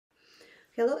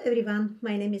Hello everyone,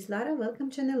 my name is Lara.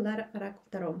 Welcome channel Lara Oracle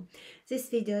Tarot. This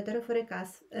video tarot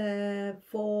forecast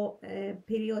for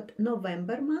period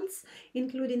November months,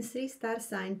 including 3 star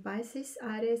sign Pisces,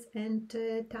 Aries and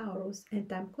Taurus, and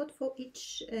time code for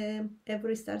each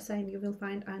every star sign you will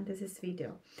find under this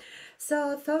video.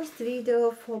 So first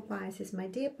video for Pisces, my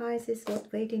dear Pisces, what's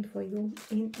waiting for you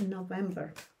in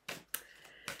November?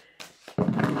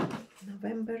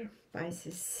 November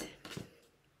Pisces.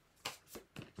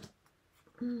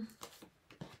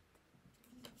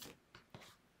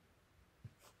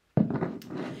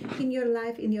 In your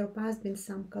life, in your past, been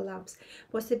some collapse.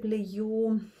 Possibly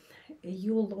you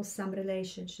lost some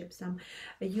relationship,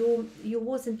 you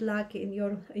wasn't lucky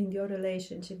in your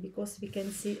relationship, because we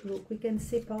can see, look, we can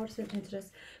see person and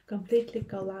just completely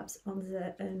collapse on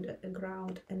the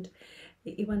ground and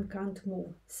even can't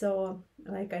move. So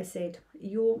like I said,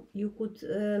 you could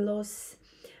lose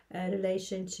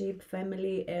relationship,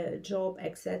 family, job,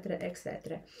 etc,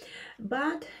 etc,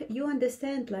 but you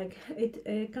understand, like, it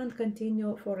can't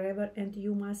continue forever and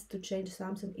you must to change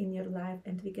something in your life.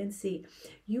 And we can see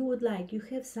you would like, you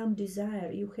have some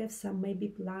desire, you have some maybe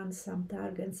plans, some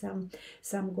target, some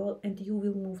goal, and you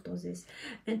will move to this,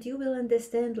 and you will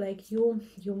understand, like, you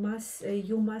must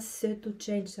to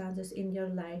change something in your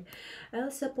life.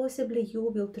 Also possibly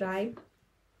you will try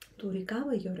to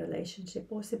recover your relationship.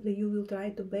 Possibly you will try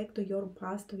to back to your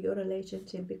past, to your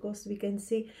relationship, because we can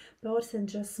see person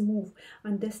just move,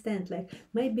 understand, like,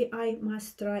 maybe I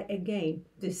must try again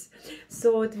this.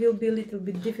 So it will be a little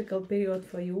bit difficult period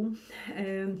for you,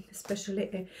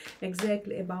 especially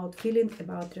exactly about feeling,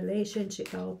 about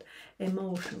relationship, about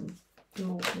emotions.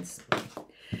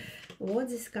 What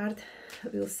this card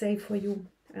will say for you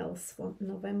else for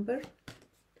November?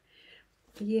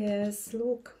 Yes,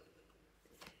 look,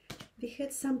 we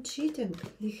had some cheating.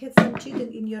 You had some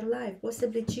cheating in your life,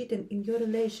 possibly cheating in your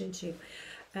relationship.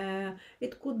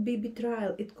 It could be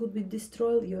betrayal, it could be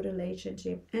destroy your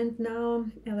relationship. And now,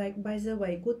 like, by the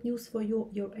way, good news for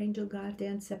you, your angel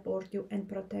guardian support you and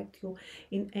protect you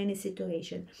in any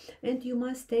situation. And you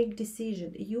must take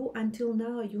decision. You, until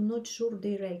now, you're not sure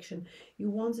direction. You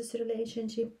want this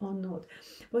relationship or not.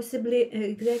 Possibly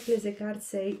exactly the cards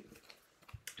say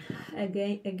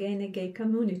again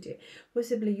community.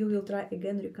 Possibly you will try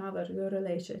again recover your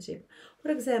relationship. For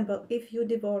example, if you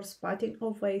divorce, parting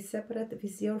of ways, separate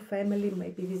with your family,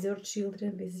 maybe with your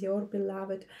children, with your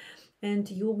beloved, and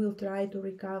you will try to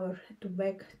recover, to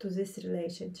back to this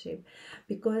relationship,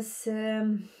 because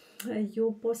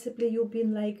you've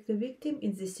been like the victim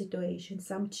in this situation,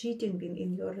 some cheating been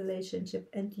in your relationship,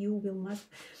 and you will must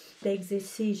take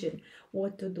decision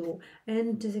what to do.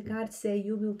 And the cards say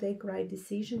you will take right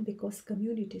decision, because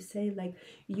community say, like,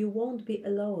 you won't be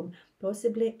alone.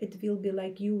 Possibly it will be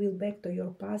like you will back to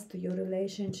your past, to your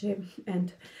relationship,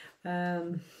 and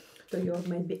to your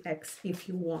maybe ex, if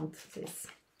you want this.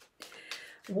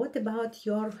 What about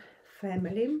your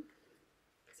family?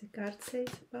 The card says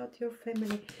about your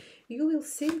family, you will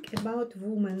think about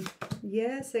woman.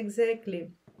 Yes,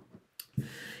 exactly.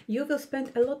 You will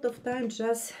spend a lot of time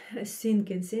just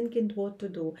thinking what to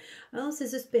do. Also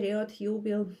this period you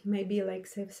will maybe like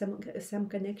have some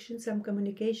connection, some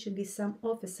communication with some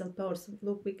official person.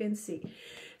 Look, we can see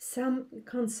some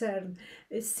concern,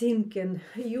 thinking.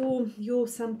 You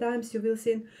sometimes you will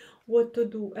think what to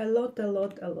do, a lot.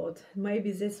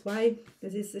 Maybe that's why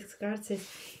this card says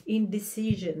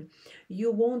indecision.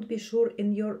 You won't be sure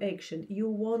in your action, you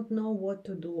won't know what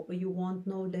to do, you won't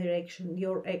know direction,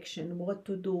 your action, what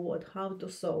to do, what, how to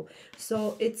solve.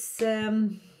 So it's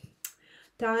time,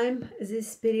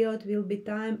 this period will be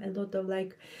time, a lot of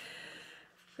like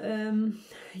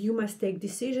you must take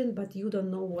decision, but you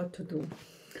don't know what to do.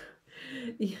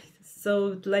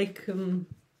 So like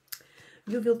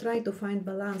you will try to find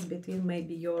balance between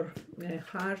maybe your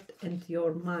heart and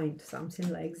your mind,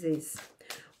 something like this.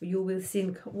 You will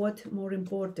think what more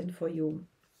important for you,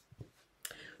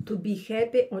 to be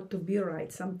happy or to be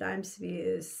right. Sometimes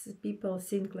people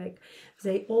think like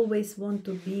they always want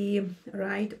to be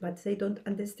right, but they don't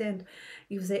understand,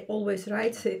 if they always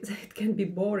right, it can be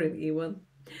boring even.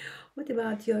 What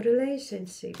about your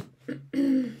relationship?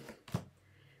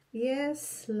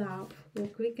 Yes, love.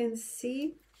 Look, we can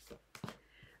see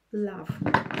love.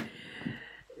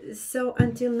 So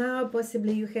until now,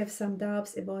 possibly you have some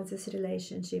doubts about this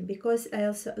relationship, because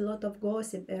also a lot of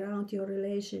gossip around your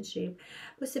relationship.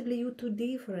 Possibly you two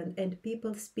different, and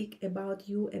people speak about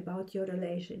you, about your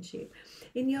relationship.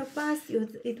 In your past,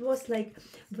 it was like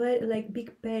very like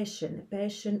big passion,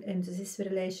 and this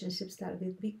relationship started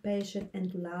with big passion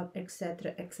and love,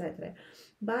 etc., etc.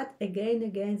 But again,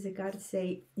 the cards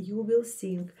say you will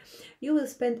think, you will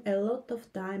spend a lot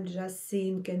of time just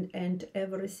thinking and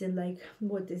everything, like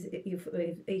what is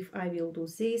if I will do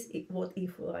this, what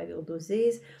if I will do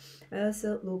this.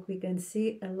 Also, look, we can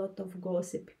see a lot of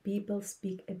gossip. People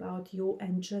speak about you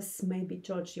and just maybe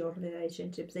judge your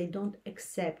relationships. They don't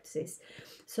accept this.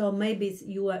 So maybe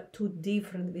you are too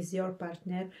different with your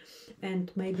partner,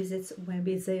 and maybe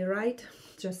they're right.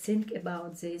 Just think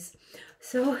about this.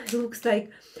 So it looks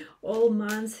like all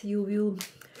months you will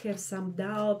have some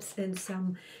doubts and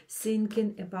some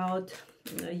thinking about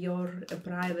your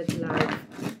private life.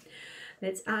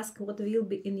 Let's ask what will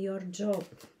be in your job.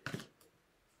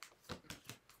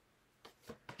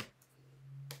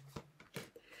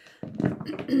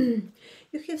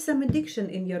 You have some addiction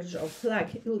in your job.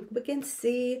 Like, look, we can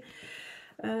see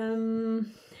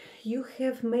you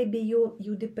have, maybe you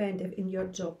dependent in your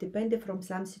job, dependent from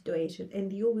some situation,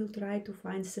 and you will try to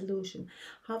find solution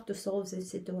how to solve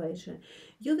this situation.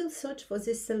 You will search for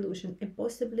this solution, and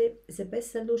possibly the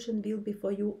best solution will be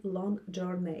for you long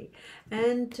journey.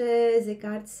 And the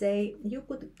cards say you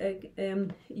could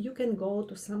you can go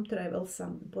to some travel,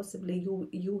 some possibly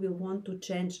you will want to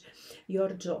change your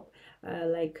job.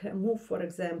 Like move, for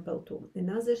example, to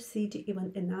another city,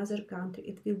 even another country.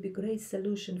 It will be great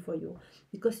solution for you,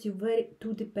 because you're very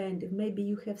too dependent. Maybe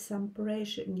you have some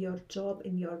pressure in your job,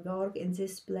 in your work, in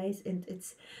this place, and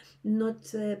it's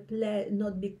not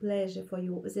not big pleasure for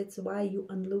you. That's why you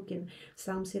are looking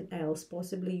something else.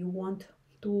 Possibly you want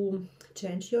to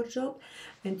change your job,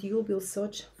 and you will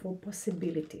search for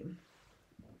possibility.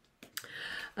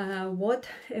 What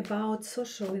about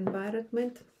social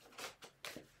environment?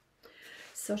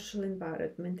 Social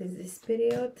environment in this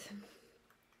period.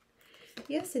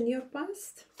 Yes, in your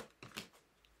past.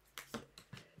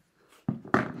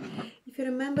 If you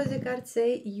remember, the cards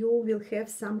say you will have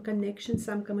some connection,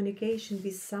 some communication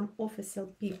with some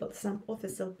official people, some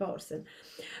official person.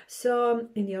 So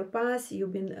in your past,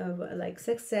 you've been like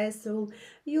successful.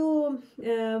 You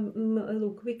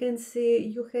look, we can see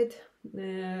you had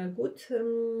good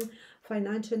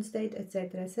financial state,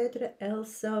 etc., etc.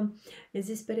 Also, in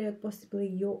this period, possibly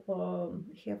you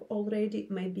have already,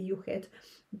 maybe you had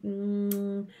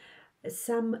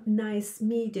some nice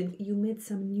meeting, you met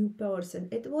some new person.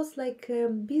 It was like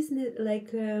business,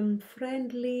 like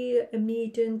friendly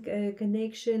meeting,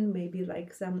 connection, maybe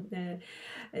like some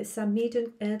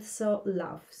meeting, and so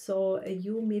love. So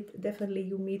you meet, definitely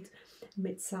you meet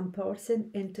some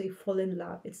person and you fall in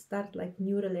love. It start like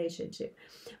new relationship,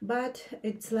 but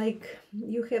it's like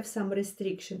you have some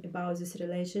restriction about this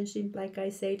relationship, like I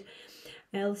said.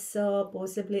 Also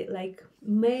possibly like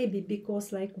maybe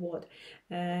because like what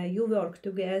you work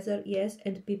together, yes,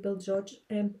 and people judge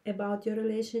about your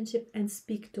relationship and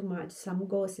speak too much, some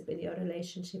gossip in your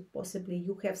relationship. Possibly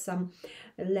you have some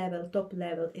level, top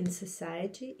level in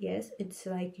society, yes, it's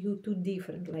like you two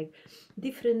different, like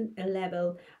different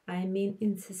level, I mean,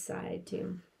 in society.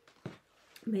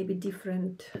 Maybe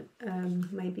different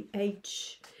maybe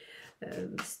age,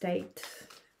 state,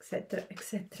 etc.,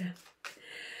 etc.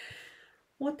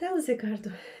 What else the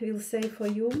card will say for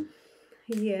you?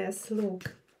 Yes,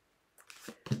 look.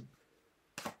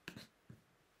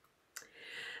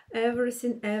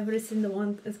 Everything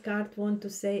this card want to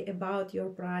say about your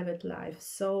private life.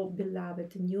 So,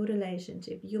 beloved, new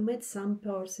relationship. You met some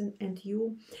person, and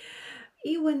you,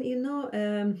 even, you know,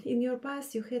 in your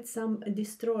past you had some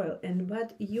destroyal, and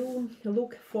but you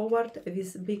look forward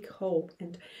with big hope.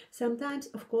 And sometimes,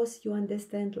 of course, you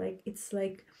understand, like it's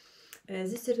like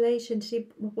this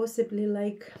relationship possibly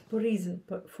like prison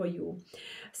for you.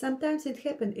 Sometimes it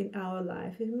happened in our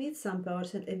life. We meet some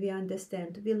person and we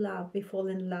understand, we love, we fall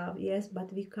in love, yes,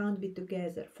 but we can't be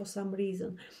together for some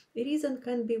reason. The reason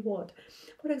can be what?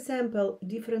 For example,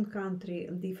 different country,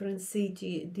 different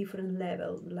city, different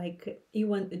level, like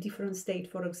even a different state.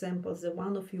 For example, the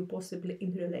one of you possibly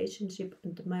in relationship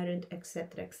and married,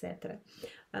 etc., etc.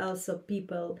 Also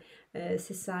people,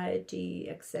 society,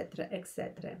 etc.,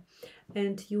 etc.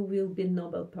 And you will be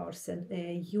noble person.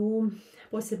 You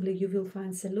possibly you will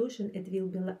find solution. It will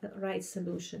be right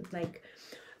solution, like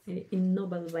in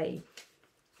noble way.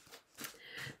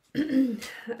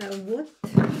 What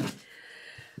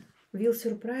will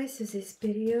surprise you this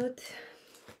period?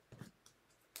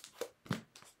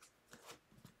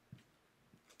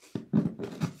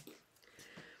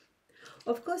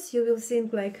 of course you will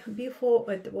think like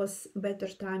before it was better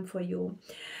time for you,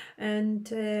 and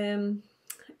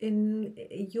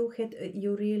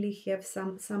you really have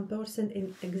some person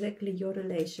in exactly your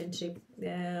relationship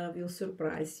will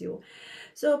surprise you.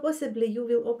 So possibly you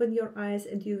will open your eyes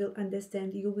and you will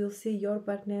understand, you will see your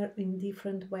partner in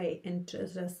different way, and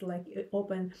just like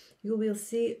open, you will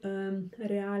see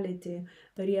reality,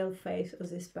 real face of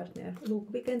this partner. Look,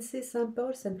 we can see some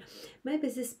person,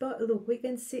 maybe look, we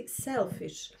can see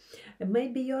selfish,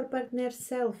 maybe your partner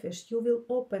selfish. You will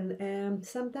open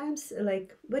sometimes,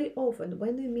 like very often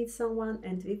when we meet someone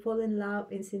and we fall in love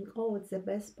and think, oh, it's the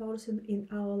best person in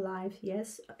our life,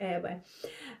 yes, ever.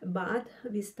 But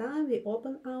with time we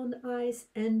open our eyes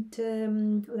and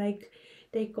like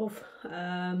take off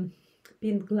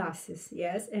pink glasses,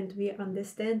 yes, and we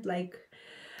understand like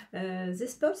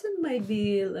this person might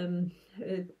be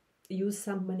use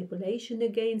some manipulation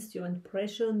against you and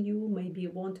pressure on you,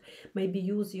 maybe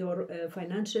use your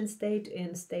financial state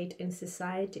in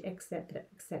society, etc,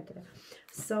 etc.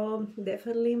 So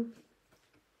definitely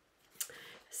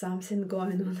something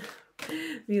going on.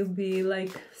 Will be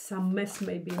like some mess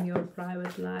maybe in your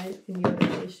private life, in your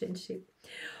relationship.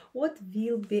 What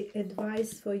will be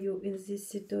advice for you in this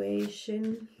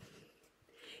situation?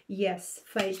 Yes,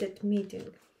 fated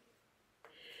meeting.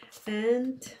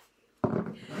 And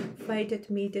fated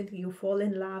meeting, you fall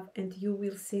in love and you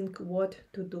will think what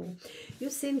to do. You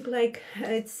think like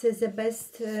it's the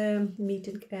best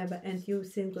meeting ever, and you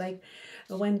think like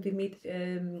when we meet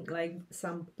like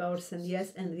some person,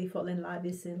 yes, and we fall in love,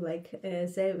 you think like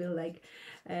they will like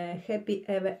happy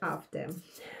ever after.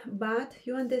 But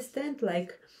you understand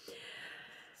like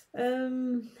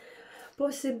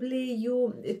possibly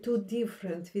you too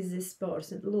different with this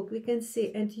person. Look, we can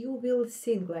see, and you will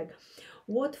think like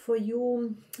what for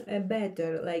you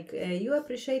better, like you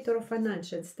appreciate your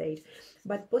financial state,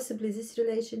 but possibly this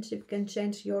relationship can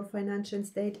change your financial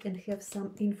state and have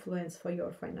some influence for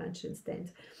your financial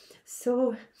state.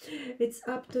 So it's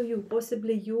up to you.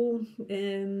 Possibly you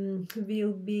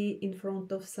will be in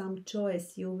front of some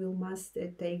choice. You will must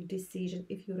take decision.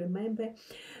 If you remember,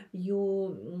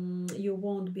 you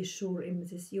won't be sure in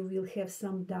this. You will have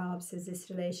some doubts in this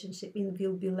relationship. It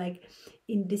will be like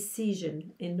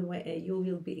indecision. In the way you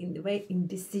will be in the way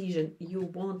indecision. You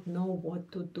won't know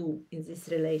what to do in this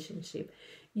relationship.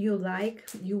 You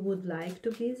would like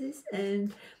to be this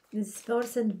and this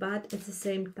person, but at the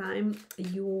same time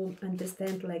you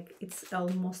understand like it's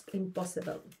almost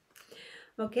impossible.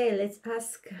 Okay, let's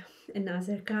ask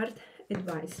another card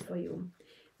advice for you.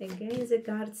 Again, the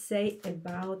cards say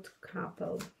about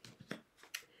couple.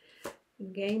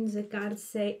 Again, the cards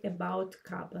say about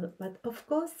couple, but of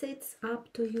course it's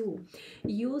up to you.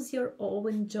 Use your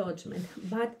own judgment,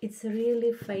 but it's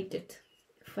really fated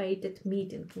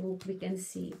meeting. Look, we can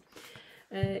see.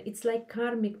 It's like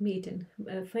karmic meeting,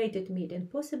 fated meeting.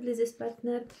 Possibly this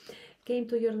partner came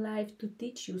to your life to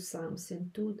teach you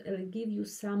something, to give you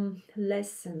some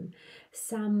lesson,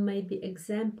 some maybe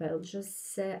example,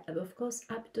 just of course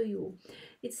up to you.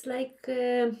 It's like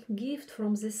a gift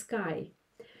from the sky.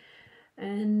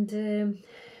 And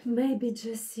maybe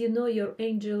just, you know, your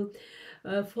angel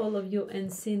follow you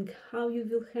and think how you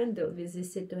will handle with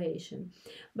this situation.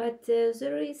 But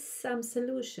there is some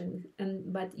solution,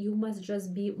 but you must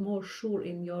just be more sure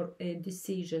in your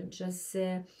decision. Just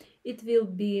it will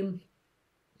be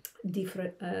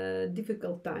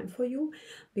difficult time for you,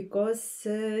 because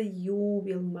you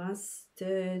will must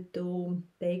to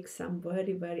take some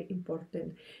very, very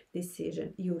important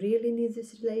decision. You really need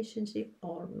this relationship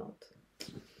or not.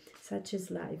 Such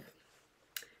is life.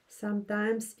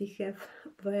 Sometimes we have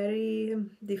very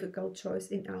difficult choice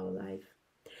in our life.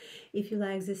 If you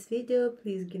like this video,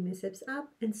 please give me a thumbs up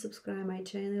and subscribe my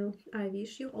channel. I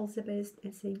wish you all the best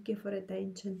and thank you for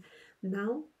attention.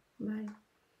 Now, bye.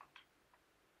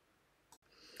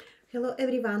 Hello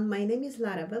everyone, my name is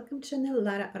Lara. Welcome to channel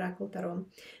Lara Oracle Tarot.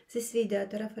 This video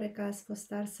Tarot forecast for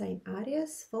star sign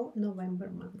Aries for November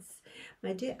month.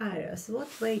 My dear Aries,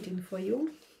 what's waiting for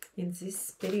you in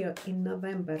this period in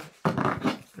November?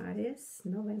 Aries,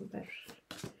 November.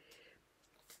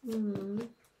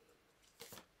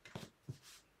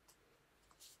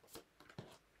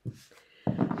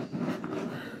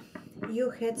 You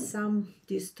had some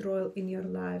destroy in your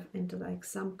life and like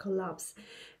some collapse.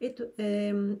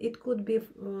 It could be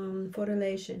for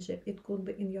relationship, it could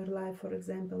be in your life, for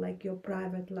example, like your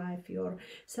private life, your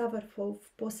suffer for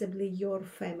possibly your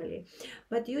family.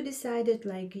 But you decided,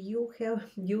 like, you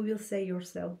will say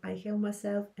yourself, I have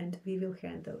myself and we will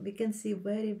handle. We can see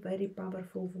very, very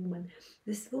powerful woman.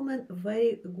 This woman,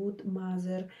 very good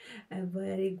mother, a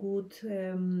very good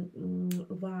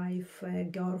wife,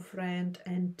 girlfriend,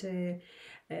 and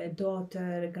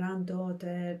daughter,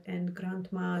 granddaughter, and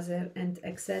grandmother, and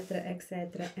etc,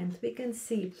 etc. And we can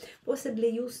see possibly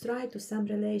you try to some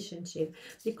relationship,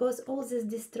 because all this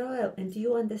destroyal, and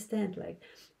you understand, like,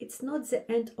 it's not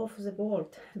the end of the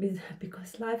world,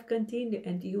 because life continue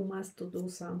and you must to do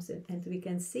something. And we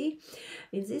can see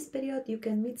in this period you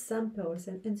can meet some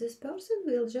person, and this person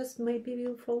will just maybe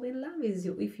will fall in love with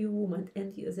you if you woman,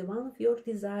 and the one of your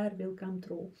desire will come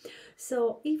true.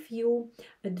 So if you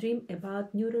dream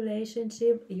about new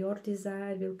relationship, your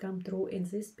desire will come true in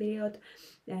this period.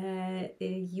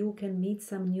 You can meet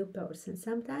some new person.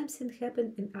 Sometimes it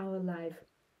happen in our life.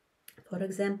 For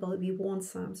example, we want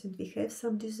something, we have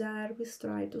some desire, we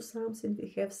strive to something, we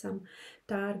have some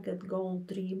target, goal,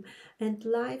 dream, and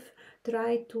life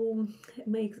try to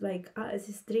make like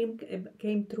this dream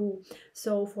came true.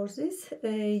 So for this,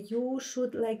 you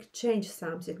should like change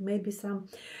something, maybe some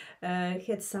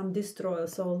had some destroy.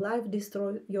 So life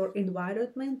destroy your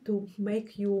environment to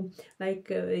make you like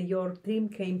your dream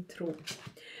came true.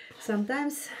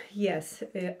 Sometimes, yes,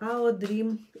 our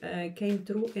dream came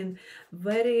true in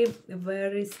very,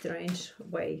 very strange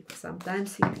way.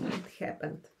 Sometimes it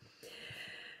happened.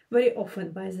 Very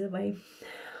often, by the way.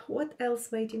 What else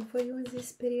waiting for you in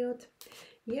this period?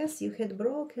 Yes, you had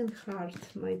broken heart,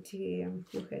 my dear.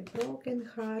 You had broken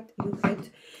heart.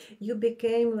 You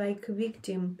became like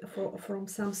victim from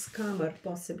some scammer,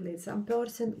 possibly some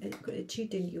person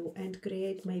cheating you and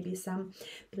create maybe some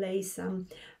play some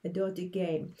dirty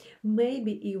game.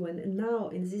 Maybe even now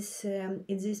in this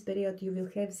period you will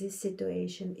have this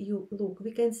situation. You look,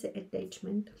 we can say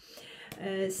attachment.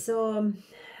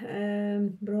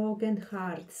 Broken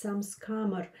heart, some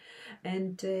scammer,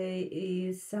 and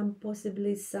some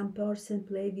possibly some person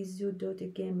play with you dirty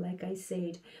game, like I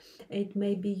said. It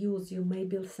may be use you,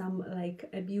 maybe some like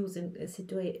abusing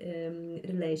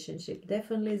relationship.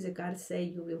 Definitely the cards say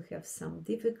you will have some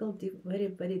difficult, very,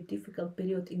 very difficult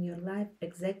period in your life,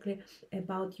 exactly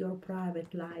about your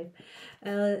private life.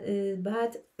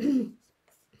 But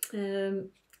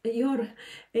your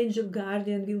angel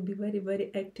guardian will be very,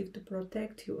 very active to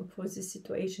protect you for this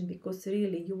situation, because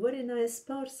really you're very nice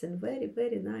person, very,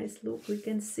 very nice. Look, we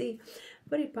can see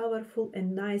very powerful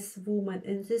and nice woman,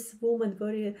 and this woman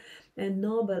very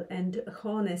noble and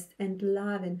honest and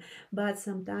loving, but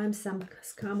sometimes some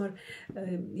scammer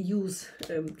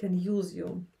can use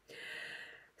you.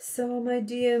 So my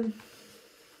dear,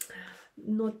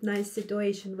 not nice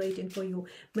situation waiting for you.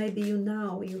 Maybe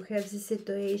you have this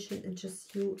situation, and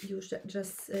just you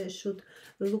should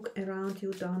look around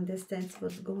you to understand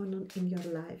what's going on in your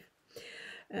life.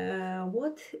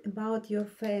 What about your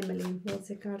family? What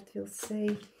the card will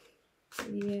say?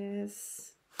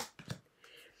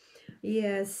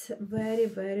 Yes, very,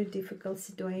 very difficult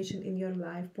situation in your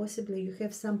life. Possibly you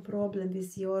have some problem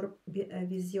with your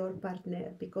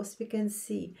partner, because we can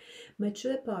see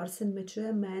mature person,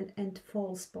 mature man, and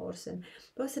false person.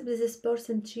 Possibly this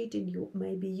person cheating you,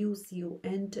 maybe use you,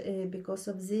 and because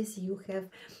of this you have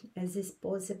this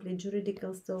possibly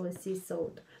juridical policy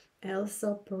thought.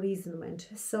 Also imprisonment,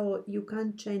 so you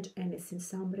can't change anything.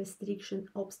 Some restriction,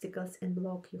 obstacles, and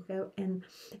block you have in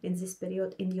this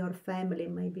period in your family,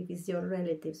 maybe with your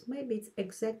relatives. Maybe it's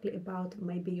exactly about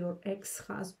maybe your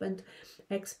ex-husband,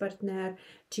 ex-partner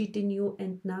cheating you,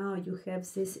 and now you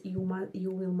have this, you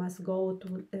must go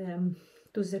to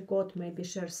the court, maybe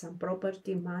share some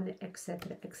property, money,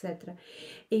 etc, etc.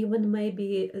 Even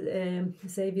maybe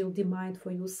they will demand for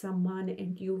you some money,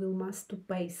 and you will must to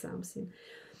pay something.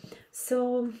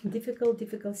 So difficult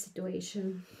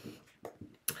situation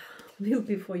will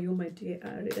be for you, my dear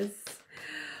Aries.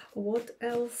 What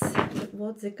else?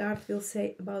 What the card will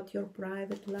say about your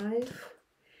private life?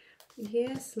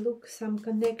 Yes, look, some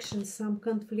connection, some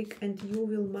conflict, and you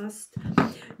will must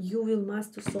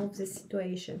to solve the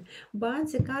situation.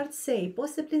 But the cards say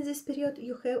possibly in this period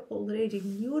you have already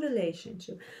new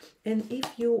relationship, and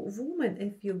if you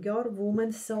girl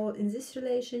woman, so in this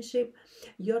relationship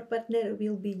your partner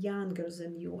will be younger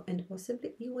than you, and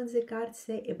possibly even the cards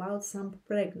say about some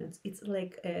pregnancy. It's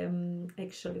like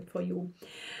actually for you,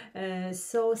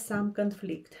 so some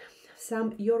conflict.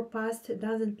 Your past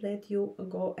doesn't let you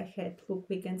go ahead. Look,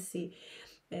 we can see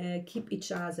keep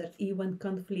each other, even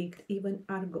conflict, even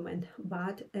argument,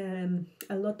 but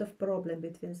a lot of problem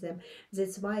between them.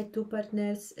 That's why two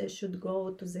partners should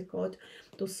go to the court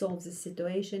to solve the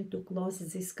situation, to close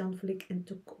this conflict and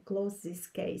to close this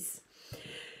case.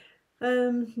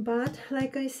 But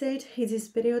like I said, in this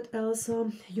period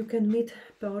also you can meet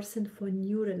person for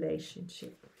new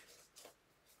relationship.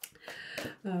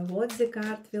 What the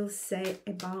card will say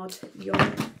about your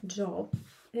job,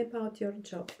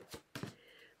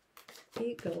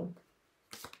 Eagle.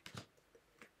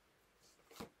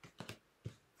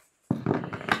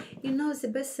 You know, the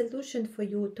best solution for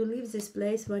you to leave this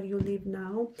place where you live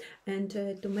now and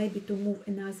to maybe to move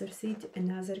another city,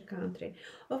 another country.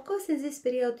 Of course, in this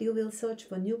period you will search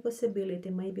for new possibility,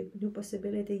 maybe new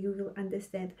possibility you will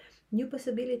understand. New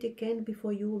possibility can be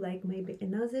for you like maybe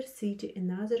another city,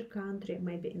 another country,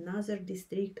 maybe another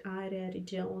district, area,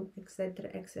 region, etc.,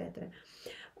 etc.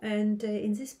 And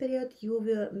in this period you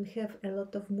will have a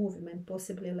lot of movement,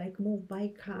 possibly like move by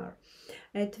car.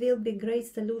 It will be great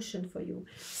solution for you.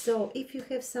 So if you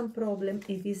have some problem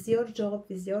with your job,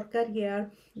 with your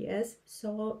career, yes,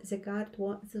 so the card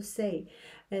wants to say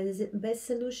the best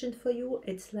solution for you,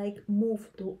 it's like move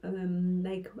to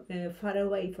far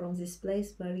away from this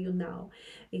place where you now.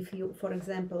 If you, for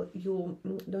example, you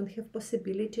don't have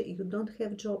possibility, you don't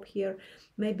have job here,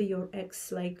 maybe your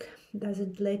ex like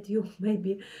doesn't let you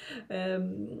maybe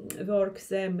work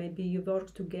there, maybe you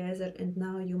work together and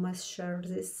now you must share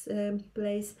this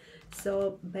place,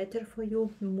 so better for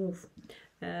you move,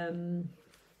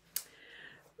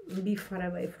 be far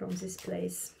away from this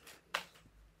place.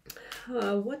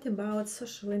 What about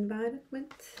social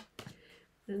environment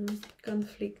and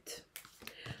conflict,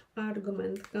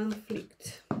 argument,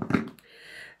 conflict,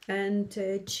 and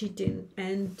cheating,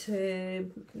 and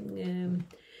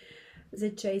the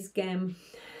chase game?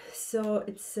 So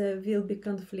it's will be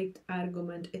conflict,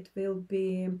 argument, it will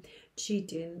be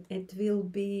cheating, it will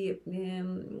be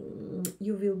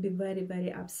you will be very,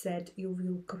 very upset, you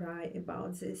will cry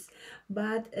about this.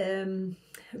 But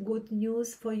good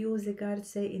news for you, the cards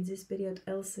say in this period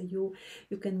also you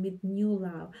can meet new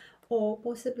love, or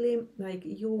possibly like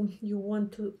you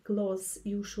want to close,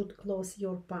 you should close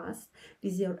your past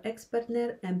with your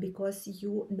ex-partner, and because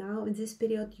you now in this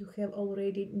period you have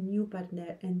already new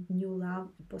partner and new love,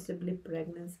 possibly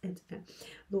pregnancy, and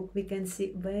look, we can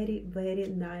see very, very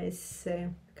nice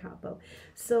couple.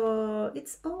 So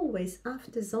it's always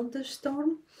after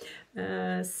thunderstorm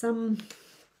some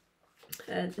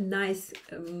nice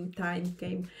time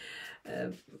came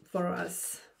for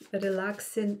us,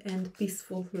 relaxing and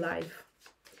peaceful life.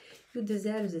 You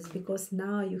deserve this because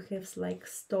now you have like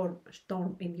storm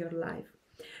in your life,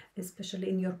 especially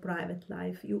in your private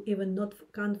life. You even not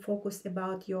can't focus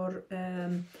about your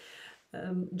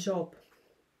job.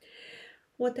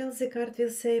 What else the card will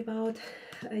say about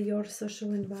your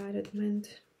social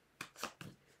environment?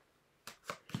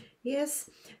 Yes,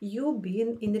 you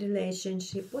been in a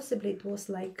relationship, possibly it was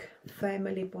like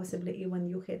family, possibly even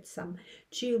you had some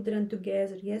children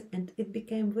together, yes, and it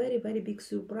became very, very big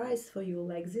surprise for you,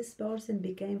 like this person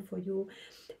became for you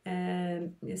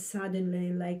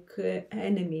suddenly like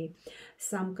enemy,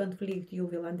 some conflict. You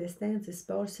will understand this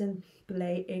person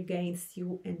play against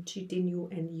you and cheating you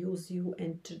and use you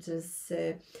and just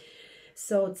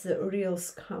so it's a real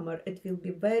scammer. It will be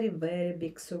very, very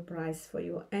big surprise for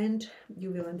you, and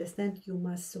you will understand you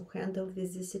must handle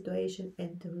with this situation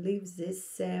and to leave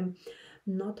this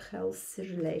not healthy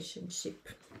relationship.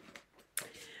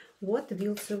 What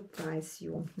will surprise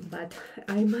you? But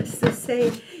I must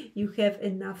say you have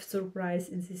enough surprise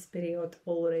in this period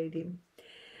already.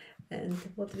 And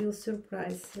what will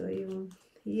surprise you?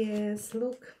 Yes,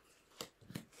 look,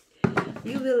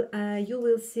 you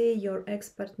will see your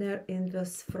ex-partner in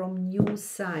this from new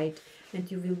side, and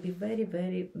you will be very,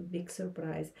 very big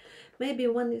surprise. Maybe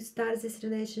when you start this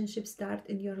relationship, start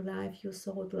in your life, you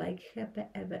thought like happy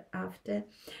ever after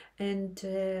and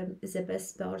the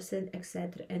best person,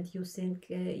 etc., and you think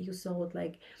you thought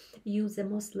like you the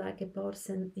most lucky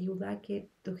person, you lucky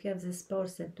to have this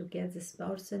person, to get this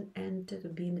person and to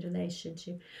be in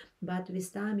relationship. But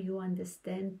with time you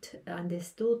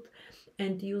understood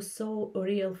and you saw a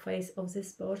real face of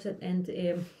this person, and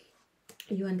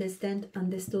you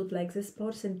understood like this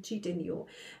person cheating you,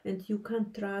 and you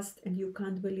can't trust and you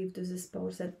can't believe to this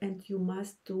person, and you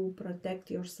must to protect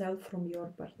yourself from your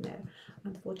partner.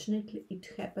 Unfortunately, it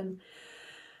happened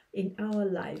in our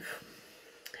life.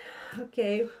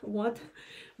 Okay, what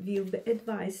will be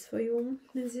advice for you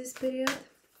in this period?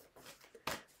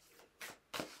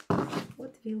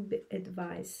 What will be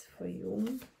advice for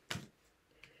you?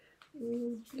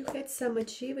 You had some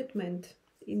achievement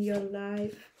in your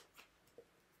life.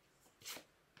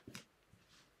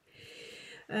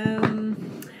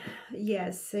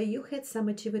 Yes, you had some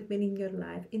achievement in your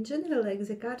life. In general, like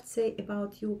the cards say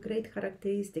about you, great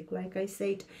characteristic, like I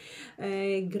said,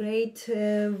 a great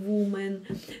woman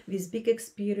with big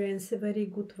experience, a very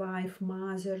good wife,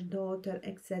 mother, daughter,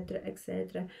 etc.,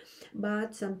 etc.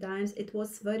 But sometimes it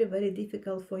was very, very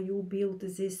difficult for you build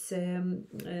this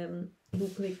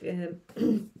look like.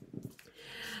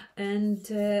 And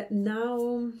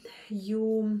now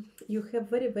you have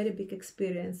very, very big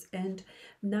experience, and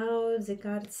now the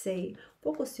cards say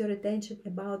focus your attention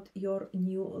about your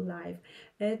new life.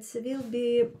 It will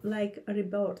be like a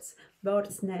rebirth,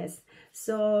 bird's nest.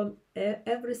 So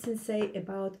everything say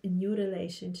about a new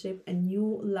relationship, a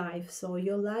new life. So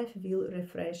your life will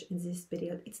refresh in this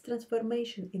period. It's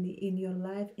transformation in your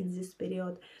life in this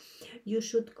period. You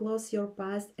should close your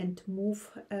past and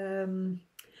move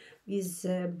with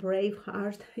a brave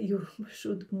heart. You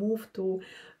should move to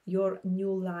your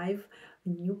new life, a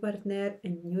new partner, a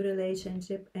new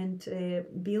relationship, and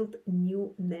build a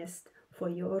new nest for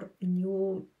your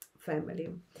new family.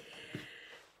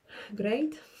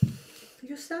 Great.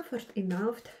 You suffered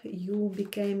enough. You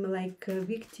became like a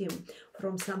victim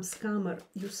from some scammer.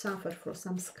 You suffered from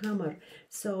some scammer,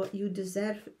 so you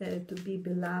deserve to be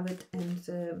beloved and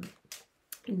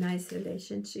a nice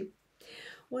relationship.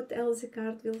 What else the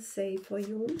card will say for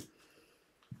you?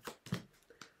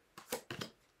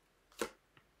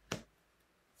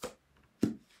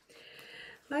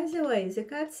 By the way, the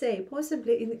cards say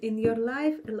possibly in your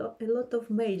life a lot of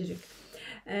magic.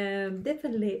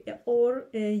 Definitely, or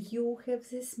you have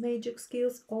this magic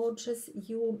skills, or just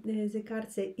you, the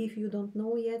cards say if you don't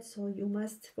know yet, so you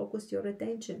must focus your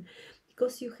attention,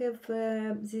 because you have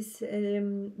this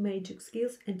magic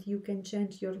skills and you can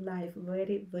change your life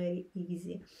very, very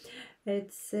easy.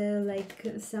 It's like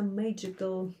some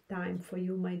magical time for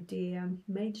you, my dear,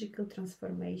 magical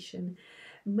transformation.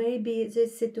 Maybe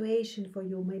this situation for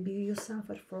you, maybe you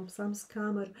suffer from some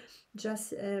scammer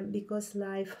just because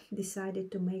life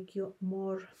decided to make you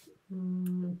more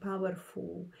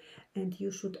powerful, and you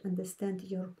should understand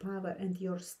your power and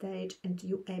your stage, and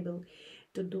you able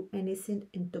to do anything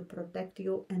and to protect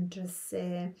you, and just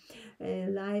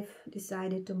life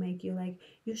decided to make you like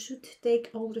you should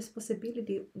take all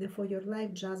responsibility for your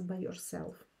life just by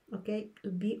yourself. Okay,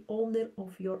 to be owner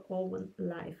of your own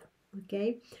life.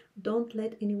 Okay, don't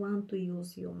let anyone to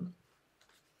use you.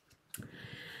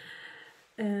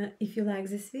 If you like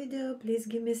this video, please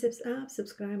give me a thumbs up,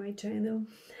 subscribe my channel.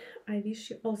 I wish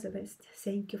you all the best.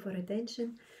 Thank you for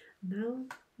attention. Now,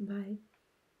 bye.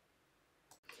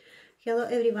 Hello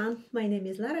everyone, my name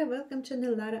is Lara. Welcome to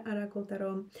the Lara Oracle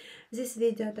Tarot. This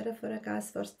video tarot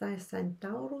forecast for star sign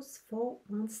Taurus for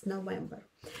month November.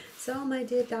 So my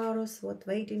dear Taurus, what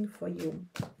waiting for you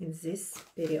in this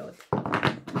period?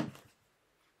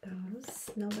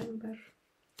 Taurus, November.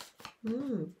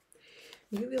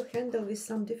 You will handle with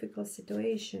some difficult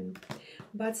situation,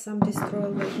 but some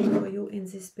destroy waiting for you in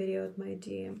this period, my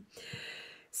dear.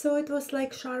 So it was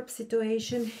like sharp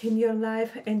situation in your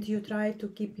life, and you try to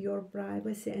keep your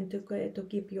privacy and to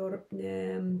keep your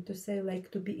to say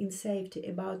like to be in safety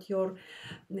about your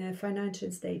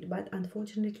financial state. But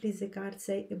unfortunately, the cards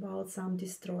say about some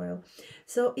destroyal.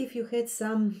 So if you had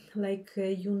some like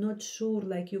you're not sure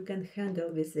like you can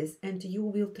handle with this, and you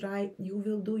will try, you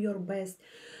will do your best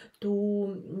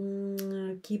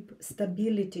to keep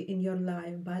stability in your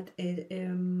life, but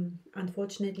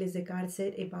unfortunately the card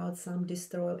said about some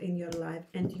destroyal in your life,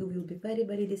 and you will be very,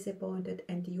 very disappointed,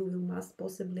 and you will must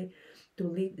possibly to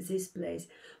leave this place.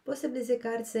 Possibly the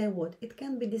card say what it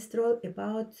can be destroyed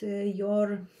about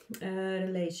your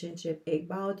relationship,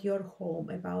 about your home,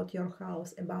 about your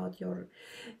house, about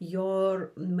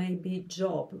your maybe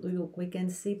job. Look, we can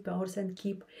see person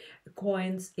keep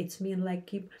coins. It's mean like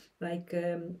keep like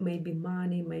maybe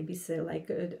money, maybe say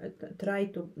like try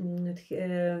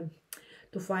to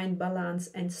find balance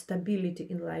and stability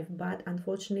in life. But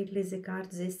unfortunately the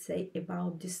cards they say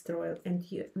about destroy and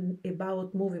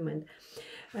about movement.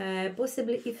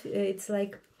 Possibly if it's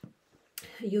like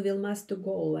you will must to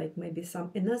go like maybe some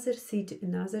another city,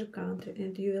 another country,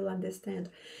 and you will understand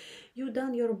you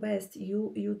done your best,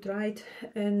 you tried,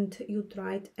 and you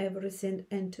tried everything,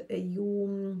 and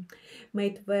you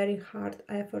made very hard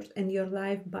effort in your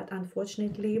life, but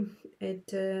unfortunately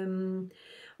it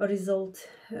result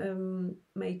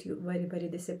made you very, very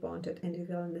disappointed, and you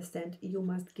will understand you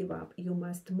must give up, you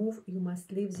must move, you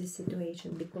must leave this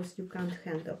situation because you can't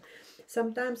handle.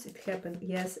 Sometimes it happens,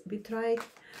 yes, we try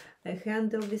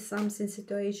handle with something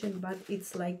situation, but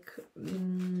it's like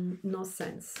no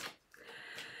sense.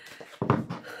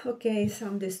 Okay,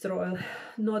 some destroyal,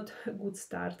 not a good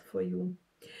start for you.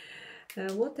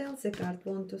 What else the card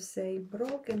want to say?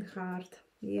 Broken heart.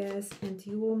 Yes, and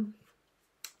you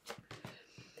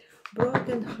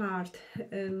broken heart.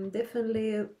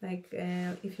 Definitely, like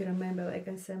if you remember, like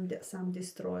some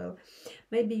destroyal.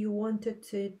 Maybe you wanted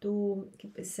to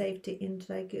keep safety in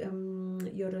like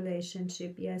your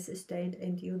relationship. Yes, stayed,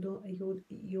 and you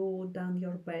done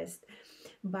your best,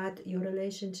 but your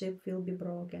relationship will be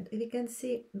broken. We can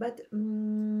see, but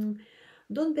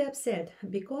don't be upset,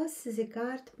 because the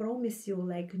card promise you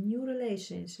like new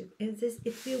relationship, and this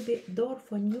it will be door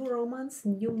for new romance,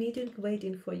 new meeting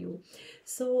waiting for you.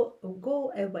 So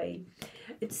go away.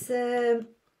 It's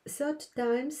third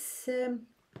time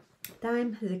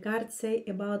the cards say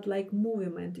about like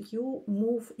movement. You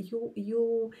move,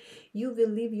 you will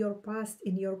leave your past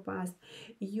in your past.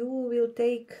 You will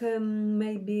take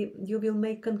maybe you will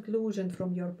make conclusion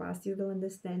from your past. You will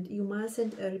understand you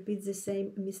mustn't repeat the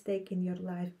same mistake in your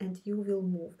life, and you will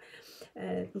move.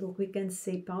 Look, we can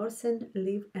see person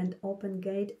leave and open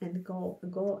gate and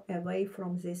go away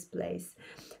from this place,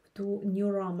 to new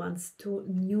romance, to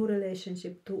new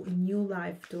relationship, to new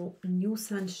life, to new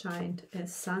sunshine,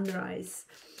 sunrise.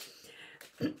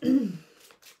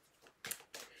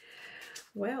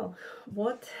 Well,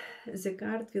 what the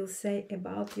card will say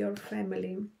about your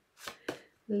family?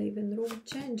 Living room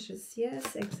changes.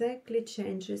 Yes, exactly,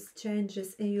 changes,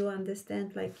 and you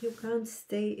understand like you can't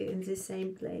stay in the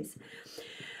same place.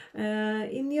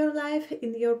 In your life,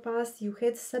 in your past, you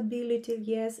had stability.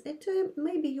 Yes, it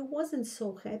maybe you wasn't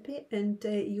so happy, and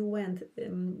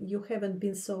you haven't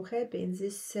been so happy in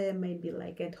this maybe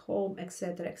like at home,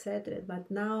 etc., etc. But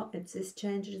now this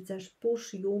changes just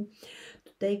push you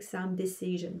to take some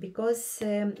decision, because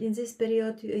in this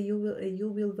period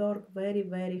you will work very,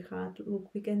 very hard. Look,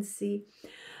 we can see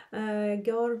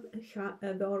girl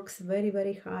works very,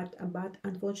 very hard, but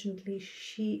unfortunately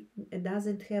she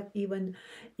doesn't have even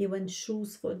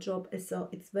shoes for job, so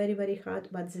it's very, very hard.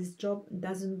 But this job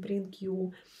doesn't bring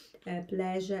you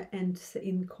pleasure and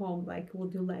income like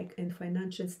would you like, and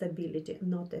financial stability,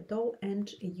 not at all.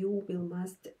 And you will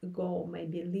must go,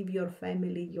 maybe leave your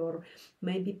family, your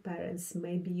maybe parents,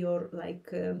 maybe your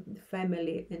like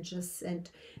family, and just and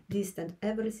distant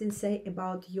everything say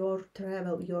about your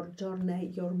travel, your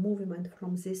journey, your movement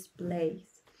from this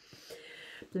place.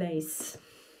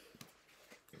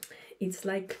 It's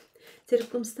like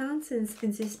circumstances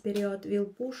in this period will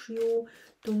push you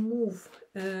to move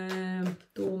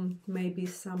to maybe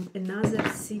another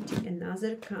city,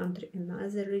 another country,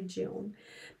 another region,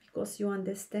 because you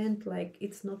understand like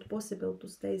it's not possible to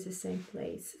stay the same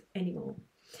place anymore.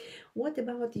 What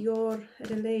about your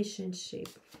relationship?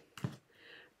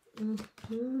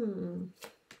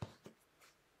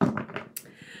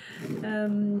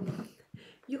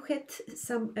 You had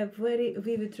a very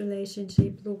vivid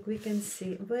relationship. Look, we can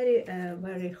see very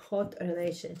hot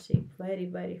relationship, very,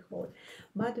 very hot.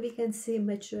 But we can see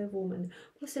mature woman.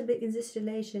 Possibly in this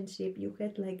relationship you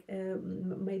had like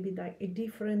maybe like a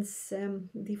different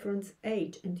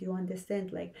age, and you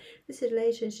understand like this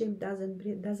relationship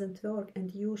doesn't work,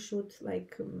 and you should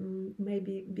like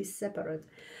maybe be separate.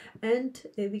 And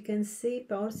we can see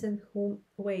person who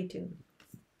waiting.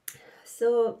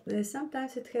 So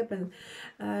sometimes it happens,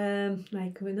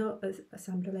 like we know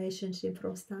some relationship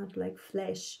from start like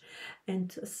flesh,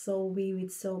 and so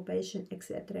vivid, so patient,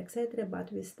 etc., etc.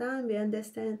 But with time we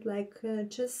understand like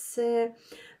just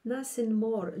nothing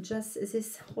more, just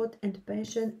this hot and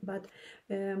passion. But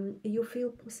you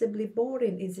feel possibly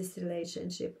boring in this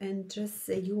relationship, and just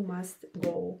you must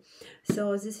go.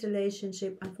 So this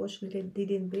relationship unfortunately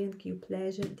didn't bring you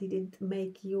pleasure, didn't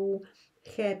make you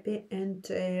happy, and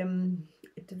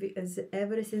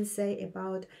everything say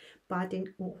about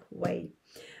parting way.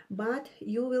 But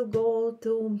you will go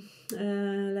to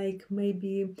like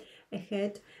maybe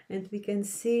ahead, and we can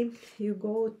see you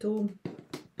go to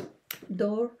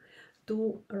door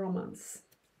to romance.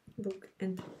 Look,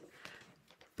 and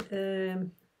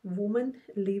woman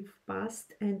leave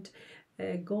past and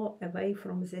go away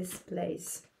from this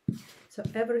place. So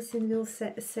everything will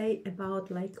say about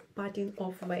like parting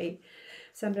of way.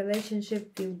 Some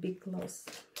relationship will be close,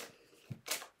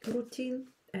 routine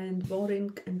and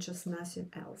boring, and just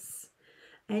nothing else.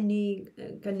 Any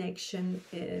connection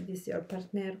with your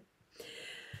partner,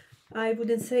 I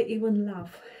wouldn't say even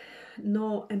love,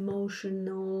 no emotion,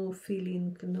 no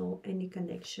feeling, no any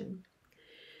connection,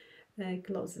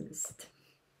 closeness.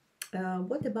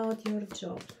 What about your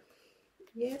job?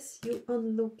 Yes, you are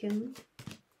looking.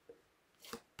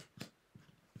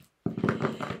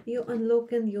 You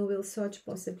unlock, and you will search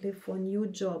possibly for new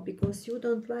job, because you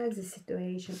don't like the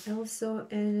situation also,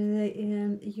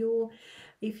 and you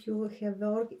if you have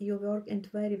work, you work in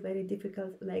very, very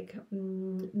difficult, like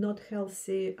not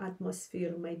healthy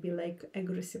atmosphere, maybe like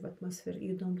aggressive atmosphere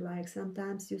you don't like.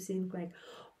 Sometimes you think like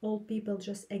all people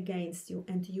just against you,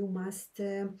 and you must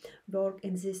work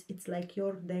in this. It's like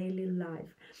your daily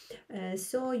life.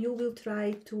 So you will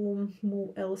try to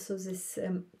move also this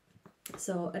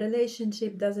so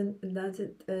relationship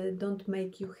don't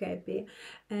make you happy,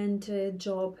 and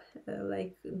job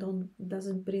like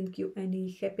doesn't bring you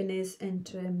any happiness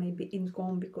and maybe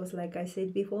income, because like I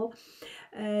said before,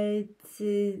 it's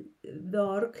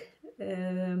work.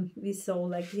 We saw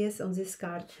like, yes, on this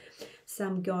card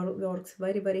some girl works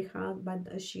very, very hard,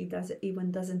 but she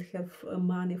doesn't have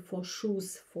money for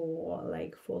shoes, for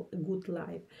like for a good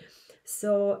life.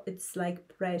 So it's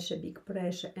like pressure, big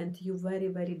pressure, and you very,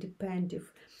 very dependent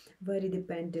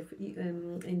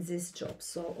in this job.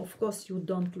 So of course you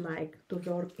don't like to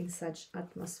work in such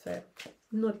atmosphere.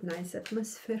 Not nice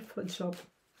atmosphere for job,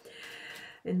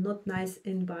 and not nice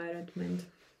environment.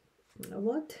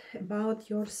 What about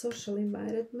your social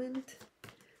environment?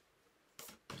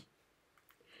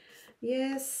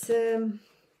 Yes,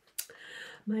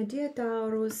 my dear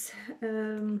Taurus,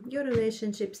 your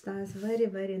relationship starts very,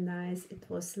 very nice. It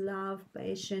was love,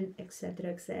 passion, etc.,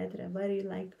 etc. Very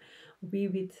like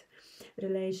vivid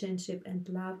relationship and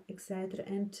love, etc.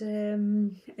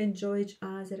 And enjoy each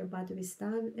other. But we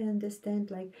start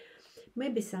understand like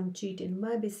maybe some cheating,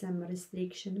 maybe some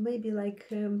restriction, maybe like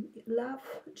love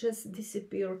just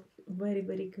disappeared very,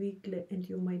 very quickly, and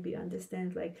you maybe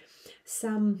understand like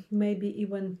some maybe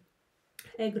even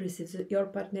aggressive. So your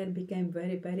partner became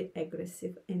very, very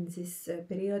aggressive in this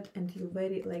period, and you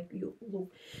very like you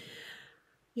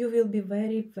will be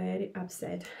very, very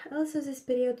upset. Also this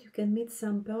period you can meet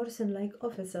some person like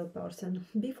official person.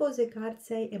 Before the card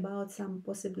say about some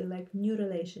possibly like new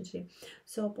relationship,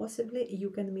 so possibly you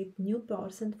can meet new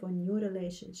person for new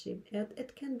relationship.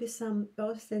 It can be some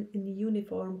person in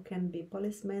uniform, can be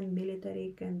policeman,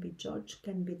 military, can be judge,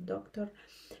 can be doctor,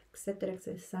 etc.,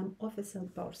 etc. Some official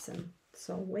person.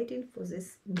 So waiting for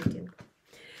this meeting.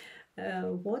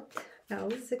 What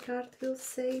else the card will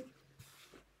say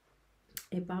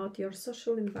about your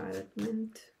social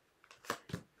environment?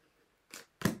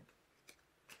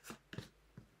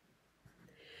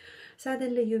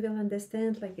 Suddenly you will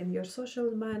understand like in your social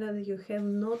environment you have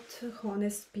not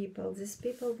honest people. These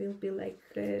people will be like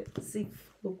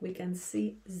thief. Look, we can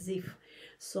see thief.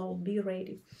 So be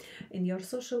ready. In your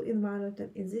social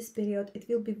environment in this period, it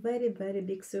will be very, very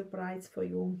big surprise for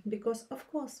you, because of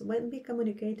course when we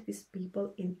communicate with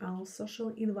people in our social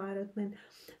environment,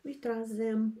 we trust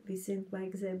them, we think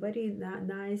like they're very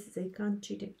nice, they can't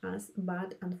cheat us,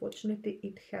 but unfortunately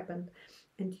it happened.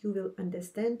 And you will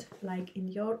understand like in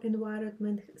your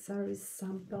environment there is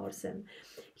some person,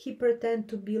 he pretend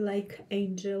to be like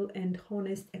angel and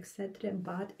honest, etc.,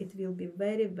 but it will be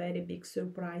very, very big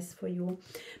surprise for you,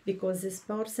 because this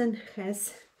person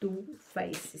has two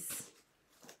faces.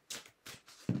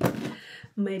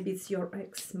 Maybe it's your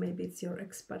ex, maybe it's your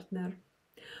ex-partner.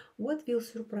 What will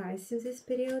surprise you this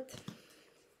period?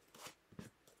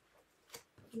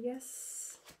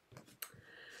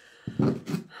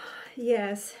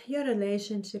 Yes, your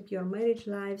relationship, your marriage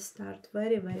life start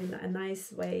very, very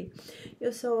nice way.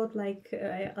 You thought like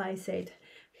I said,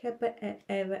 happy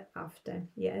ever after.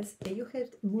 Yes, you had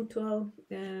mutual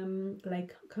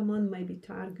like common maybe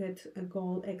target, a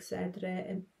goal,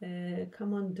 etc.,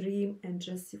 common dream, and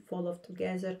just follow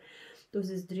together to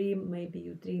this dream. Maybe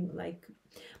you dream like,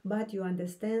 but you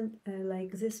understand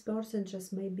like this person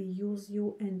just maybe use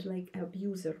you and like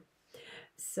abuser.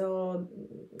 So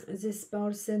this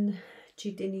person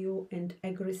cheating you and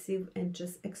aggressive and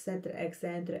just etc.,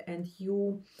 etc., and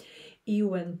you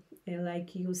even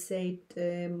like you said,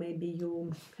 maybe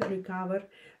you recover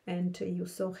and you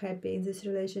so happy in this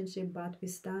relationship, but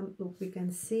with time, look, we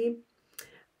can see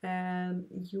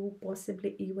you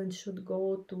possibly even should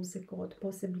go to the court.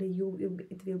 Possibly you will be,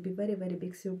 it will be very, very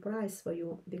big surprise for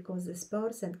you, because this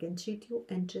person can cheat you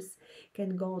and just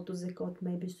can go to the court,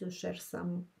 maybe to share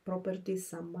some property,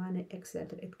 some money,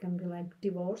 etc. It can be like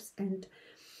divorce, and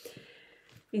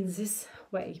in this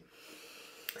way,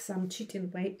 some cheating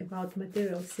way about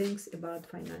material things, about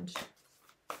financial.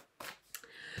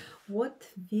 What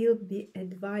will be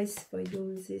advice for you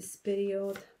in this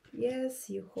period? Yes,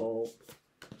 you hope.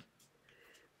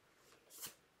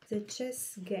 The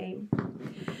chess game.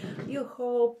 You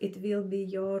hope it will be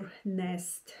your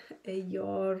nest,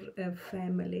 your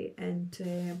family, and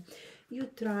you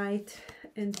tried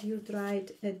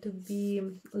to be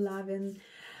loving,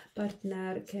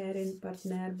 partner, caring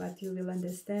partner, but you will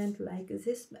understand like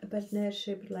this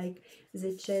partnership like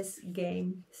the chess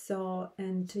game. So,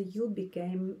 and you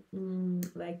became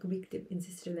like victim in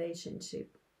this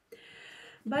relationship.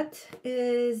 But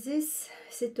this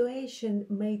situation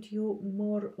made you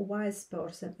more wise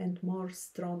person and more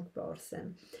strong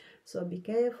person. So be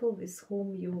careful with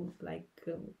whom you like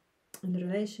in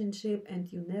relationship,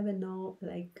 and you never know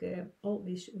like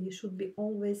always we should be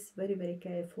always very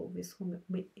careful with whom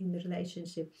we in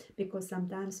relationship, because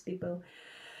sometimes people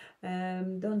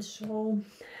don't show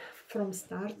from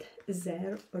start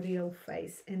their real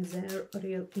face and their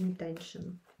real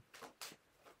intention.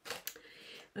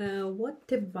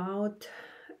 What about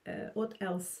what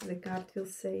else the card will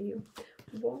say you?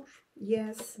 War.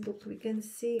 Yes, look, we can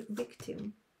see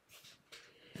victim.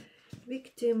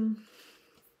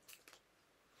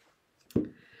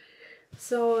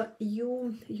 So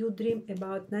you dream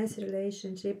about nice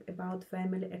relationship, about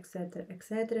family,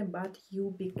 etc, but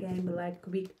you became like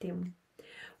victim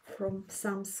from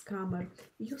some scammer.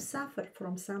 You suffered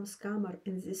from some scammer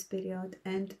in this period,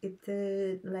 and it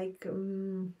like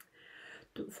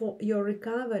for your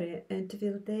recovery, and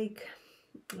will take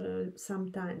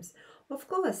sometimes. Of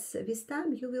course, with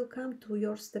time you will come to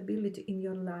your stability in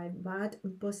your life, but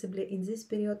possibly in this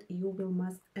period you will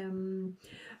must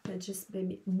just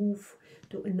maybe move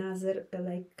to another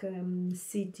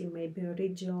city, maybe a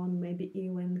region, maybe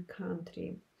even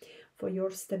country, for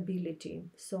your stability.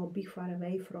 So be far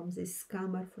away from this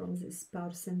scammer, from this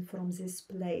person, from this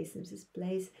place. If this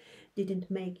place didn't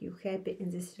make you happy, in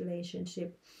this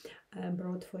relationship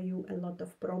brought for you a lot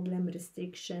of problem,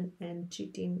 restriction and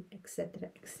cheating,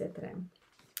 etc.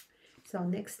 So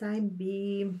next time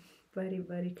be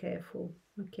very careful,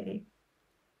 okay?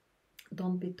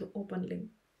 Don't be too openly.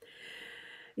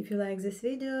 If you like this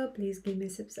video, please give me a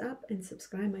thumbs up and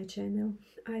subscribe my channel.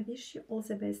 I wish you all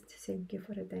the best. Thank you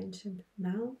for attention.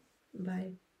 Now,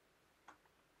 bye.